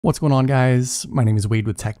What's going on, guys? My name is Wade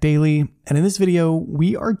with TechDaily, and in this video,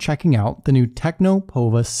 we are checking out the new TECNO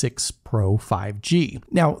POVA 6 Pro 5G.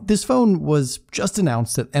 Now, this phone was just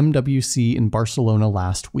announced at MWC in Barcelona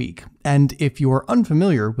last week, and if you're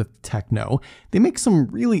unfamiliar with TECNO, they make some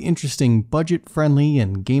really interesting budget-friendly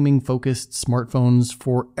and gaming-focused smartphones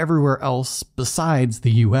for everywhere else besides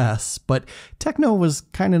the US, but TECNO was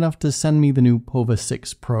kind enough to send me the new POVA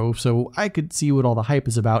 6 Pro so I could see what all the hype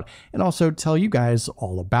is about and also tell you guys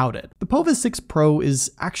all about it. The POVA 6 Pro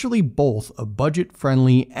is actually both a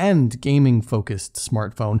budget-friendly and gaming-focused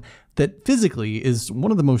smartphone that physically is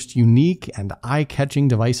one of the most unique and eye-catching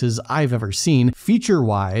devices I've ever seen.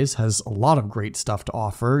 Feature-wise, has a lot of great stuff to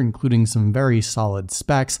offer, including some very solid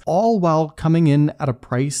specs, all while coming in at a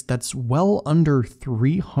price that's well under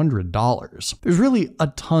 $300. There's really a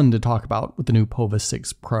ton to talk about with the new POVA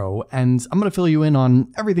 6 Pro, and I'm going to fill you in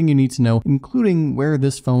on everything you need to know, including where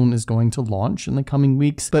this phone is going to launch in the coming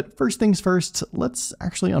weeks. But first things first, let's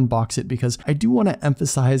actually unbox it, because I do want to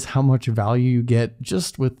emphasize how much value you get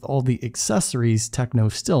just with all the accessories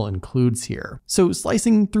TECNO still includes here. So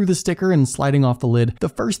slicing through the sticker and sliding off the lid, the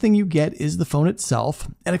first thing you get is the phone itself.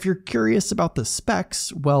 And if you're curious about the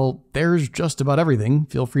specs, well, there's just about everything.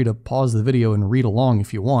 Feel free to pause the video and read along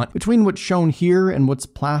if you want. Between what's shown here and what's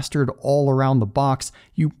plastered all around the box,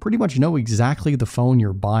 you pretty much know exactly the phone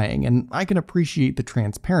you're buying, and I can appreciate the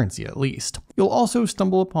transparency at least. You'll also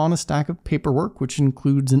stumble upon a stack of paperwork, which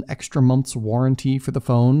includes an extra month's warranty for the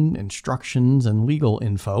phone, instructions, and legal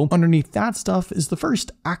info. Underneath that stuff is the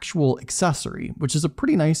first actual accessory, which is a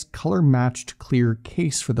pretty nice color-matched clear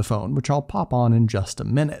case for the phone, which I'll pop on in just a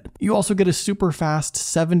minute. You also get a super fast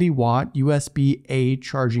 70-watt USB-A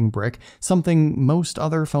charging brick, something most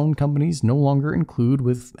other phone companies no longer include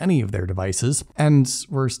with any of their devices. And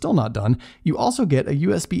we're still not done. You also get a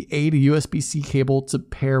USB-A to USB-C cable to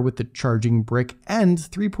pair with the charging brick and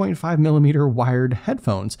 3.5mm wired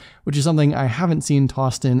headphones, which is something I haven't seen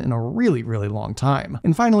tossed in a really long time.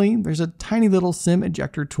 And finally, there's a tiny little SIM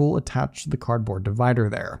ejector tool attached to the cardboard divider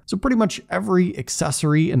there. So pretty much every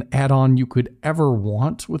accessory and add-on you could ever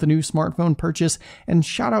want with a new smartphone purchase, and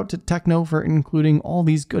shout out to TECNO for including all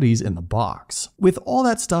these goodies in the box. With all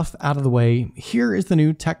that stuff out of the way, here is the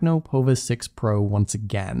new TECNO POVA 6 Pro once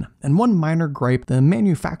again. And one minor gripe, the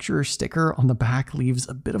manufacturer sticker on the back leaves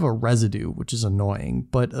a bit of a residue, which is annoying,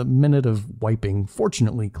 but a minute of wiping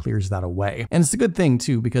fortunately clears that away. And it's a good thing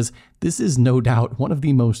too, because this is no doubt one of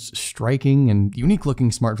the most striking and unique looking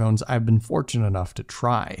smartphones I've been fortunate enough to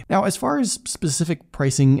try. Now, as far as specific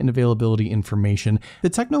pricing and availability information, the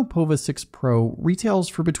TECNO POVA 6 Pro retails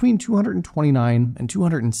for between $229 and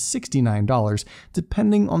 $269,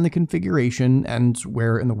 depending on the configuration and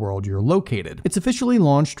where in the world you're located. It's officially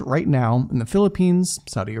launched right now in the Philippines,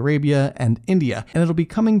 Saudi Arabia, and India, and it'll be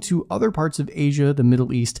coming to other parts of Asia, the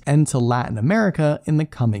Middle East, and to Latin America in the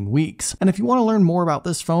coming weeks. And if you want to learn more about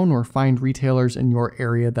this phone or find retailers in your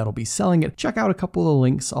area that'll be selling it, check out a couple of the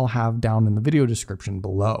links I'll have down in the video description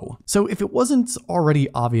below. So if it wasn't already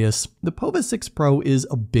obvious, the POVA 6 Pro is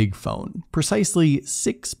a big phone, precisely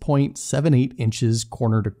 6.78 inches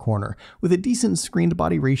corner to corner, with a decent screen to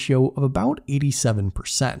body ratio of about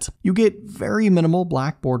 87%. You get very minimal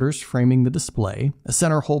black borders framing the display, a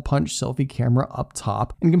center hole punch selfie camera up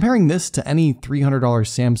top, and comparing this to any $300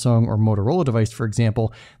 Samsung or Motorola device, for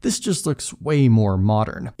example, this just looks way more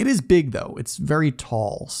modern. It is big though, it's very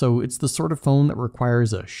tall, so it's the sort of phone that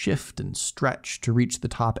requires a shift and stretch to reach the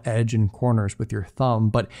top edge and corners with your thumb,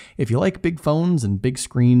 but if you like big phones and big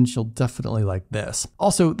screens, you'll definitely like this.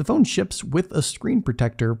 Also, the phone ships with a screen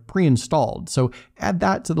protector pre-installed, so add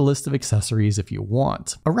that to the list of accessories if you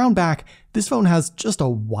want. Around back, this phone has just a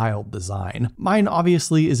wild design. Mine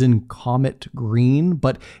obviously is in Comet green,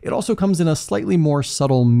 but it also comes in a slightly more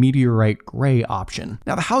subtle meteorite gray option.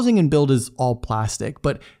 Now, the housing and build is all plastic,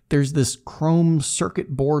 but there's this chrome circuit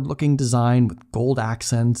board looking design with gold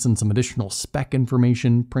accents and some additional spec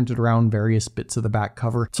information printed around various bits of the back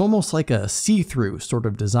cover. It's almost like a see-through sort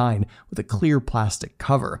of design with a clear plastic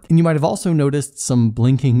cover. And you might have also noticed some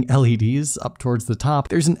blinking LEDs up towards the top.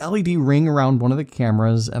 There's an LED ring around one of the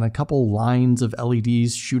cameras and a couple lines of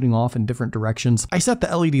LEDs shooting off in different directions. I set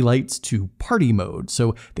the LED lights to party mode,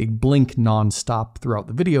 so they blink non-stop throughout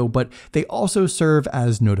the video, but they also serve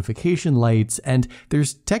as notification lights, and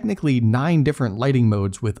there's technically 9 different lighting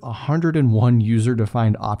modes with 101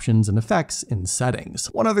 user-defined options and effects in settings.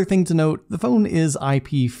 One other thing to note, the phone is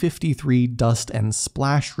IP53 dust and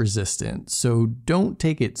splash resistant, so don't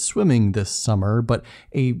take it swimming this summer, but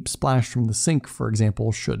a splash from the sink, for for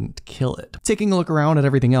example, shouldn't kill it. Taking a look around at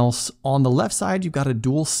everything else, on the left side, you've got a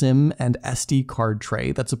dual SIM and SD card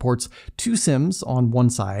tray that supports 2 SIMs on one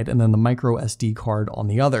side and then the micro SD card on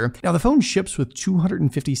the other. Now, the phone ships with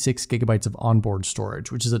 256 gigabytes of onboard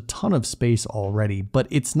storage, which is a ton of space already, but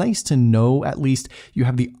it's nice to know at least you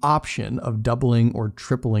have the option of doubling or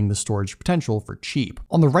tripling the storage potential for cheap.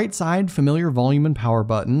 On the right side, familiar volume and power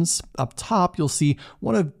buttons. Up top, you'll see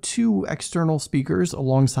one of 2 external speakers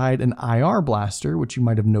alongside an IR blaster, which you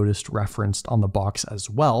might have noticed referenced on the box as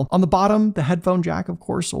well. On the bottom, the headphone jack, of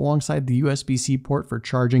course, alongside the USB-C port for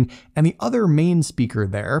charging, and the other main speaker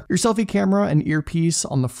there. Your selfie camera and earpiece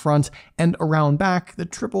on the front, and around back, the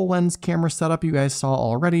triple lens camera setup you guys saw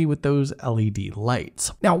already with those LED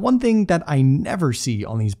lights. Now, one thing that I never see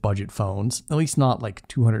on these budget phones, at least not like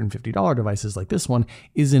 $250 devices like this one,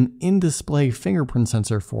 is an in-display fingerprint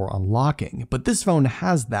sensor for unlocking. But this phone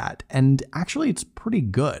has that, and actually it's pretty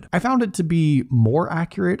good. I found it to be more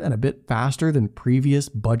accurate and a bit faster than previous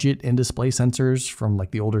budget in-display sensors from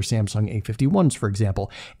like the older Samsung A51s, for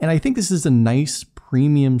example. And I think this is a nice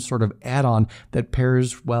premium sort of add-on that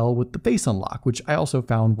pairs well with the face unlock, which I also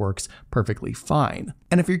found works perfectly fine.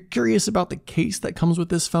 And if you're curious about the case that comes with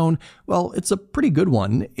this phone, well, it's a pretty good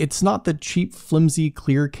one. It's not the cheap, flimsy,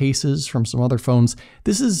 clear cases from some other phones.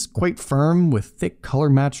 This is quite firm with thick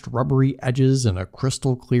color-matched rubbery edges and a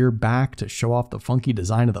crystal clear back to show off the funky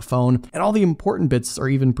design of the phone. And all the important bits are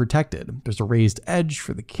even protected. There's a raised edge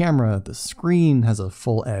for the camera. The screen has a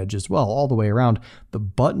full edge as well, all the way around. The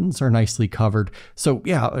buttons are nicely covered. So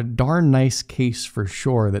yeah, a darn nice case for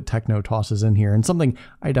sure that TECNO tosses in here, and something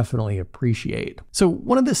I definitely appreciate. So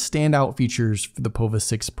one of the standout features for the POVA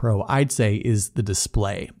 6 Pro, I'd say, is the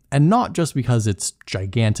display. And not just because it's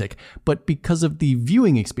gigantic, but because of the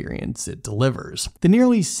viewing experience it delivers. The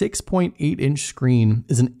nearly 6.8-inch screen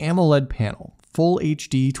is an AMOLED panel, full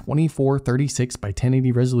HD 2436 by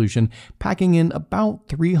 1080 resolution, packing in about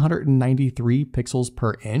 393 pixels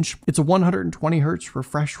per inch. It's a 120 Hz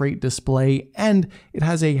refresh rate display, and it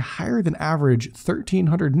has a higher than average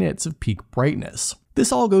 1300 nits of peak brightness.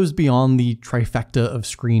 This all goes beyond the trifecta of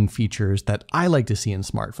screen features that I like to see in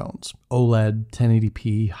smartphones: OLED,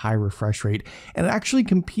 1080p, high refresh rate, and it actually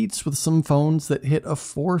competes with some phones that hit a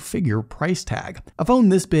 4-figure price tag. A phone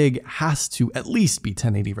this big has to at least be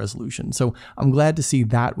 1080 resolution, so I'm glad to see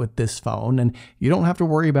that with this phone, and you don't have to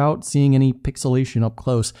worry about seeing any pixelation up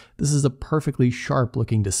close. This is a perfectly sharp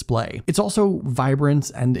looking display. It's also vibrant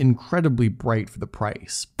and incredibly bright for the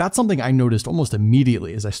price. That's something I noticed almost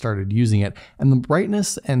immediately as I started using it, and the brightness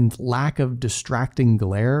and lack of distracting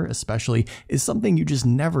glare especially is something you just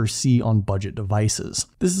never see on budget devices.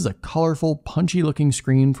 This is a colorful, punchy looking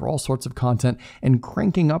screen for all sorts of content, and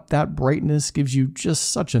cranking up that brightness gives you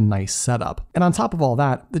just such a nice setup. And on top of all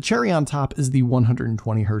that, the cherry on top is the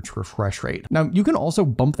 120 Hz refresh rate. Now, you can also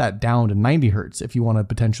bump that down to 90 Hz if you want to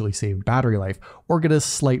potentially save battery life or get a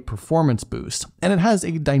slight performance boost. And it has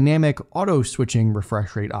a dynamic auto switching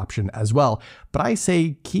refresh rate option as well, but I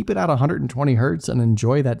say keep it at 120 Hz and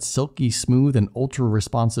enjoy that silky smooth and ultra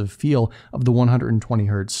responsive feel of the 120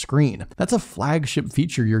 Hz screen. That's a flagship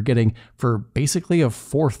feature you're getting for basically a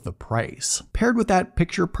fourth the price. Paired with that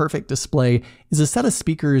picture perfect display is a set of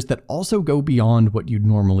speakers that also go beyond what you'd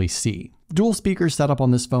normally see. Dual speaker setup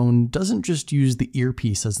on this phone doesn't just use the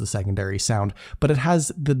earpiece as the secondary sound, but it has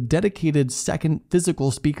the dedicated second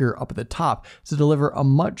physical speaker up at the top to deliver a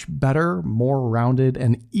much better, more rounded,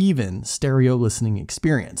 and even stereo listening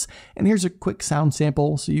experience. And here's a quick sound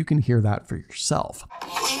sample so you can hear that for yourself.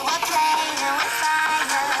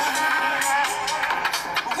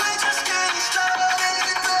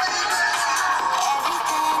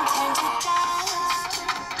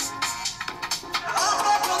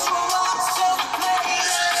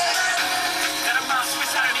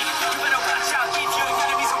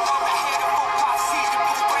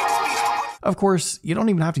 Of course, you don't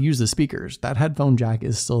even have to use the speakers. That headphone jack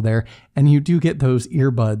is still there, and you do get those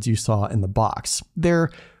earbuds you saw in the box. They're,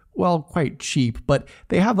 well, quite cheap, but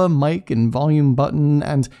they have a mic and volume button,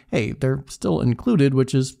 and hey, they're still included,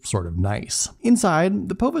 which is sort of nice. Inside,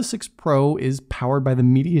 the POVA 6 Pro is powered by the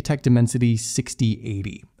MediaTek Dimensity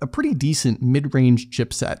 6080, a pretty decent mid-range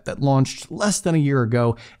chipset that launched less than a year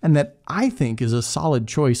ago, and that I think is a solid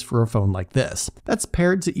choice for a phone like this. That's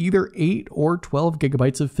paired to either 8 or 12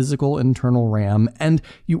 gigabytes of physical internal RAM, and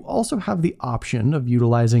you also have the option of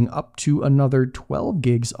utilizing up to another 12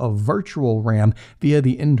 gigs of virtual RAM via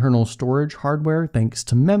the internal storage hardware thanks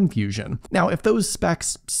to MEMfusion. Now, if those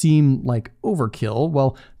specs seem like overkill,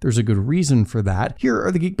 well, there's a good reason for that. Here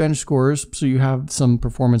are the Geekbench scores, so you have some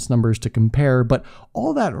performance numbers to compare, but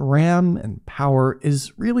all that RAM and power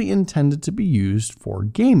is really intended to be used for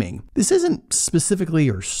gaming. This This isn't specifically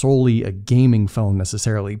or solely a gaming phone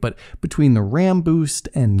necessarily, but between the RAM Boost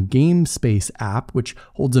and Game Space app, which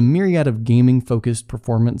holds a myriad of gaming-focused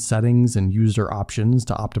performance settings and user options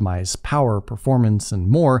to optimize power, performance, and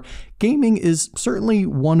more, gaming is certainly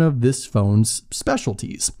one of this phone's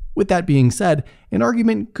specialties. With that being said, an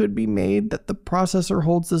argument could be made that the processor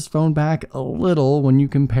holds this phone back a little when you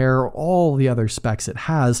compare all the other specs it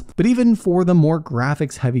has, but even for the more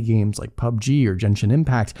graphics-heavy games like PUBG or Genshin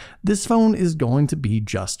Impact, this phone is going to be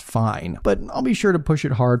just fine. But I'll be sure to push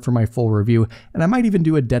it hard for my full review, and I might even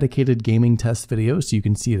do a dedicated gaming test video so you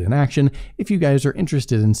can see it in action if you guys are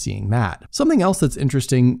interested in seeing that. Something else that's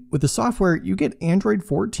interesting, with the software, you get Android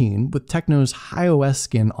 14 with TECNO's HiOS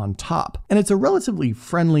skin on top, and it's a relatively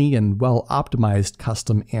friendly and well-optimized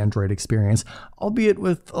custom Android experience, albeit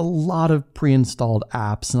with a lot of pre-installed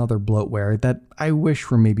apps and other bloatware that I wish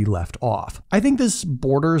were maybe left off. I think this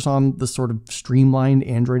borders on the sort of streamlined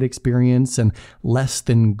Android experience and less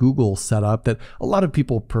than Google setup that a lot of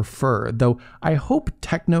people prefer, though I hope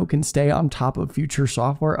TECNO can stay on top of future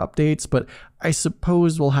software updates, but I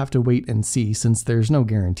suppose we'll have to wait and see since there's no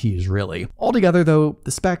guarantees really. Altogether though,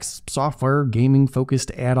 the specs, software,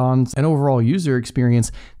 gaming-focused add-ons, and overall user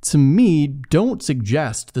experience to me don't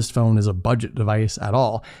suggest this phone is a budget device at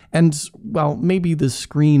all. And while maybe the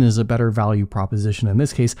screen is a better value proposition in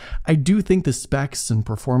this case, I do think the specs and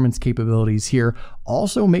performance capabilities here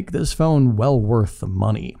also make this phone well worth the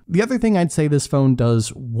money. The other thing I'd say this phone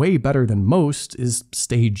does way better than most is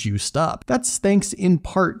stay juiced up. That's thanks in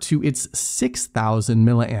part to its 6,000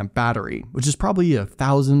 milliamp battery, which is probably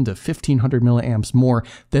 1,000 to 1,500 milliamps more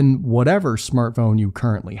than whatever smartphone you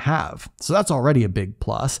currently have. So that's already a big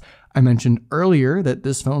plus. I mentioned earlier that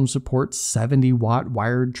this phone supports 70-watt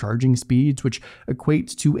wired charging speeds, which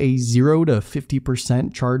equates to a 0 to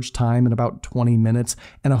 50% charge time in about 20 minutes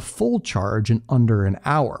and a full charge in under an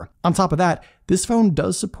hour. On top of that, this phone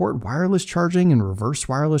does support wireless charging and reverse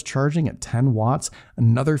wireless charging at 10 watts,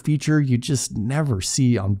 another feature you just never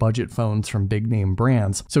see on budget phones from big name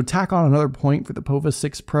brands. So tack on another point for the POVA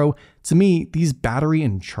 6 Pro, to me, these battery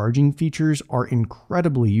and charging features are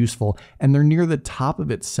incredibly useful and they're near the top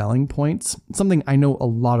of its selling points, something I know a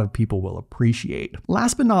lot of people will appreciate.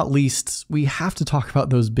 Last but not least, we have to talk about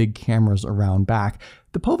those big cameras around back.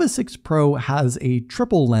 The POVA 6 Pro has a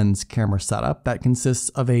triple lens camera setup that consists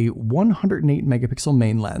of a 108 megapixel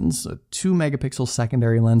main lens, a 2 megapixel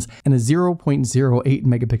secondary lens, and a 0.08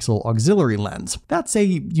 megapixel auxiliary lens. That's a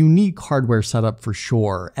unique hardware setup for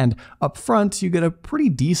sure, and up front you get a pretty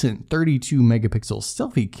decent 32 megapixel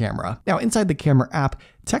selfie camera. Now inside the camera app,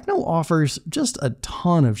 TECNO offers just a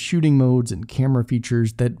ton of shooting modes and camera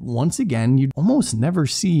features that, once again, you'd almost never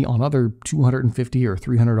see on other $250 or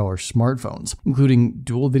 $300 smartphones, including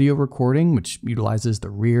dual video recording, which utilizes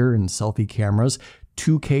the rear and selfie cameras,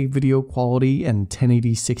 2K video quality and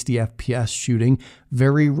 1080 60 FPS shooting,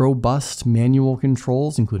 very robust manual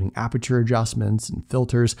controls, including aperture adjustments and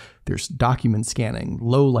filters. There's document scanning,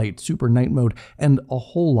 low light, super night mode, and a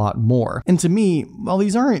whole lot more. And to me, while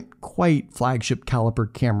these aren't quite flagship caliber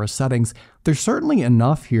camera settings, there's certainly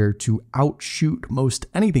enough here to outshoot most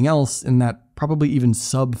anything else in that probably even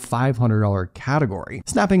sub $500 category.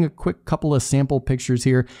 Snapping a quick couple of sample pictures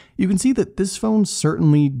here, you can see that this phone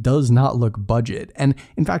certainly does not look budget, and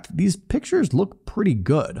in fact, these pictures look pretty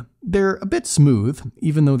good. They're a bit smooth,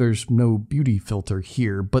 even though there's no beauty filter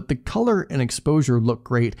here, but the color and exposure look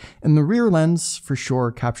great, and the rear lens for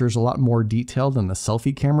sure captures a lot more detail than the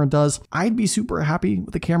selfie camera does. I'd be super happy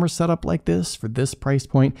with a camera setup like this for this price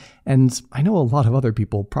point, and I know a lot of other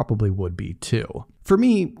people probably would be too. For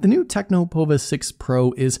me, the new TECNO POVA 6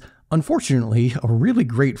 Pro is unfortunately a really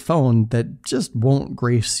great phone that just won't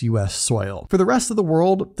grace US soil. For the rest of the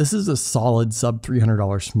world, this is a solid sub $300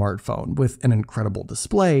 smartphone with an incredible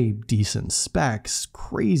display, decent specs,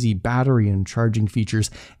 crazy battery and charging features,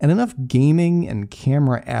 and enough gaming and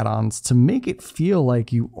camera add-ons to make it feel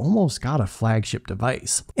like you almost got a flagship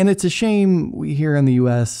device. And it's a shame we here in the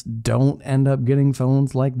US don't end up getting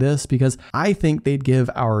phones like this, because I think they'd give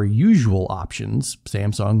our usual options,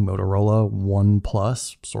 Samsung, Motorola,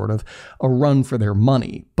 OnePlus, sort of, a run for their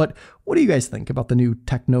money. But what do you guys think about the new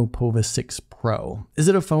TECNO POVA 6 Pro? Is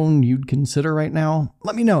it a phone you'd consider right now?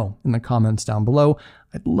 Let me know in the comments down below.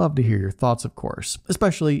 I'd love to hear your thoughts, of course,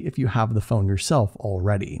 especially if you have the phone yourself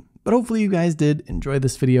already. But hopefully you guys did enjoy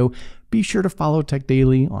this video. Be sure to follow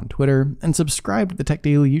TechDaily on Twitter and subscribe to the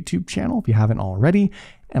TechDaily YouTube channel if you haven't already,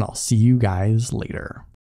 and I'll see you guys later.